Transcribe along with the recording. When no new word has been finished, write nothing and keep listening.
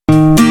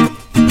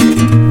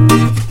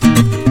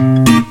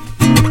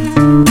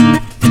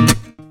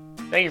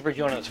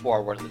us for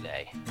our word of the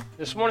day.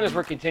 This morning, as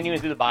we're continuing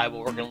through the Bible,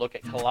 we're going to look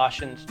at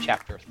Colossians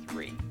chapter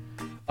 3.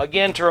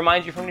 Again, to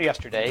remind you from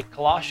yesterday,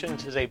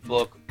 Colossians is a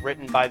book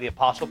written by the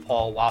Apostle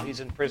Paul while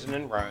he's in prison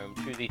in Rome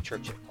to the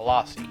church at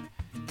Colossae.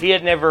 He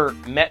had never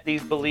met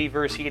these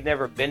believers. He had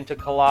never been to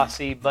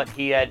Colossae, but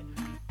he had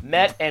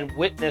met and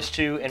witnessed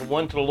to and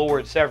won to the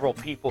Lord several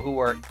people who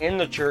were in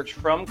the church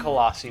from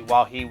Colossae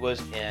while he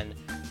was in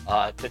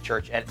the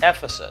church at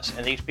Ephesus.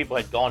 And these people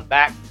had gone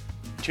back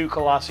to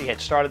Colossae,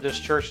 had started this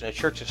church, and the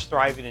church is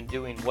thriving and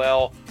doing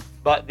well.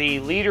 But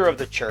the leader of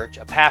the church,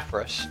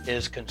 Epaphras,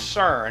 is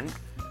concerned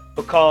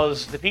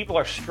because the people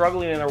are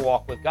struggling in their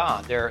walk with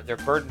God. They're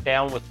burdened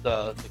down with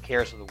the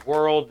cares of the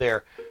world.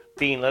 They're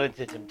being led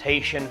into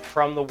temptation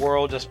from the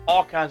world. Just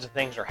all kinds of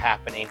things are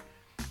happening.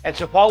 And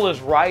so Paul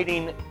is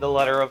writing the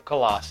letter of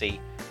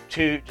Colossae,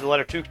 the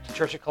letter to the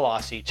church of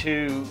Colossae,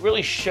 to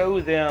really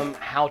show them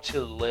how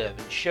to live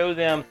and show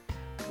them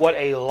what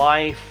a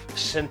life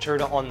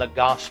centered on the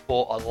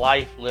gospel, a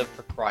life lived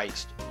for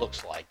Christ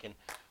looks like. And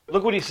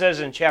look what he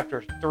says in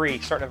chapter 3,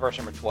 starting at verse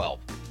number 12.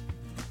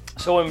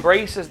 So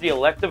embrace as the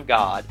elect of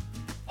God,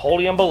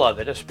 holy and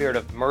beloved, a spirit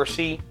of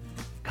mercy,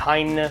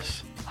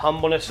 kindness,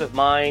 humbleness of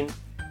mind,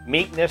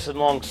 meekness and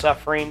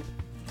long-suffering.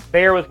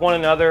 Bear with one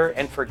another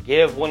and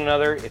forgive one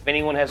another if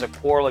anyone has a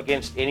quarrel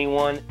against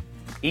anyone.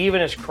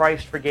 Even as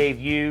Christ forgave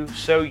you,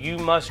 so you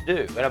must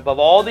do. And above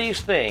all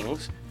these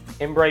things,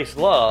 embrace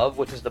love,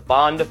 which is the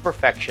bond of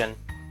perfection,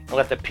 and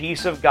let the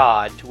peace of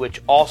God, to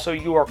which also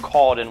you are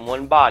called in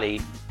one body,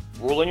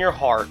 rule in your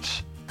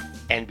hearts,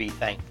 and be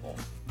thankful.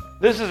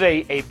 This is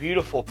a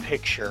beautiful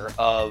picture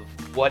of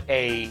what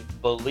a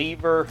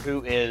believer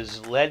who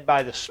is led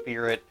by the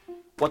Spirit,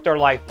 what their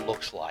life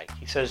looks like.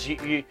 He says,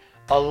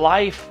 a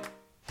life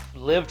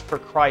lived for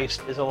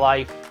Christ is a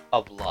life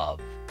of love.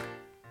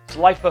 It's a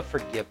life of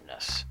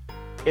forgiveness.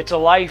 It's a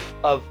life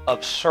of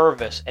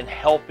service and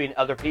helping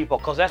other people,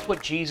 because that's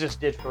what Jesus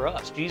did for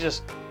us.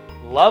 Jesus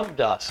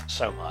loved us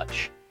so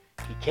much.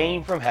 He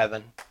came from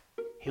heaven.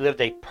 He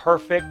lived a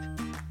perfect,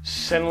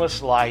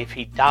 sinless life.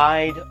 He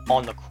died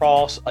on the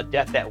cross, a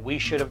death that we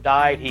should have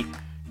died. He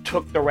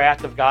took the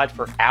wrath of God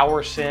for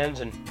our sins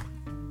and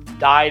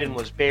died and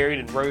was buried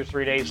and rose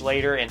 3 days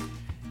later. And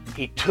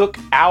he took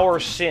our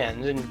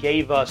sins and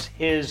gave us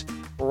his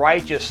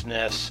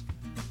righteousness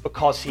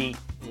because he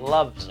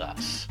loves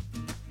us.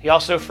 He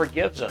also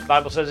forgives us. The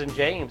Bible says in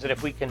James that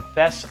if we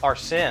confess our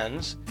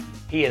sins,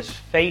 he is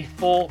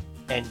faithful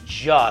and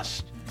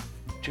just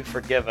to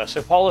forgive us.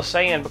 So Paul is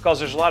saying, because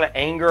there's a lot of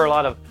anger, a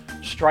lot of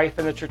strife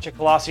in the church of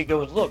Colossae, he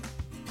goes, look,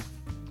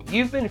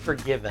 you've been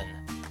forgiven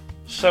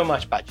so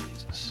much by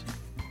Jesus.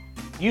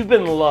 You've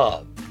been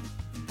loved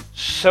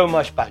so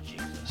much by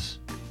Jesus.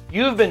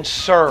 You've been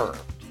served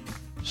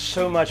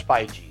so much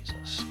by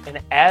Jesus.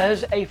 And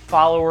as a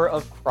follower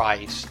of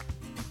Christ,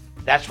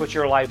 that's what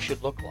your life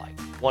should look like.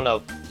 One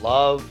of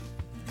love,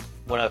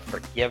 one of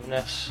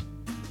forgiveness,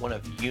 one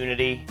of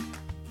unity,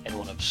 and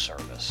one of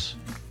service.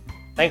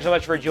 Thanks so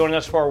much for joining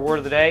us for our Word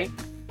of the Day.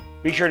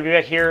 Be sure to be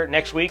back here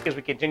next week as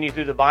we continue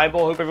through the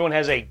Bible. Hope everyone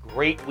has a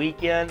great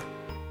weekend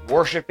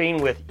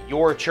worshiping with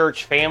your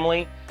church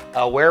family.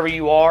 Wherever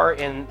you are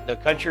in the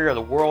country or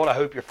the world, I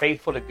hope you're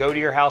faithful to go to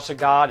your house of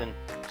God and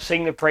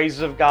sing the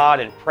praises of God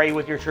and pray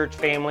with your church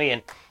family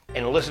and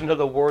listen to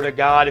the Word of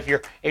God. If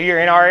you're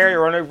in our area,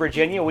 Roanoke,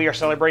 Virginia, we are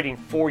celebrating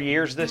 4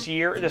 years this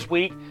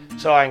week.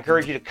 So I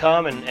encourage you to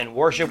come and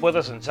worship with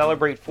us and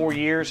celebrate 4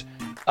 years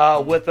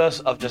with us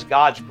of just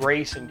God's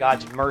grace and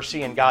God's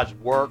mercy and God's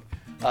work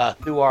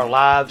through our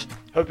lives.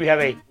 Hope you have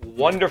a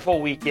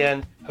wonderful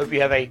weekend. Hope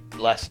you have a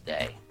blessed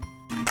day.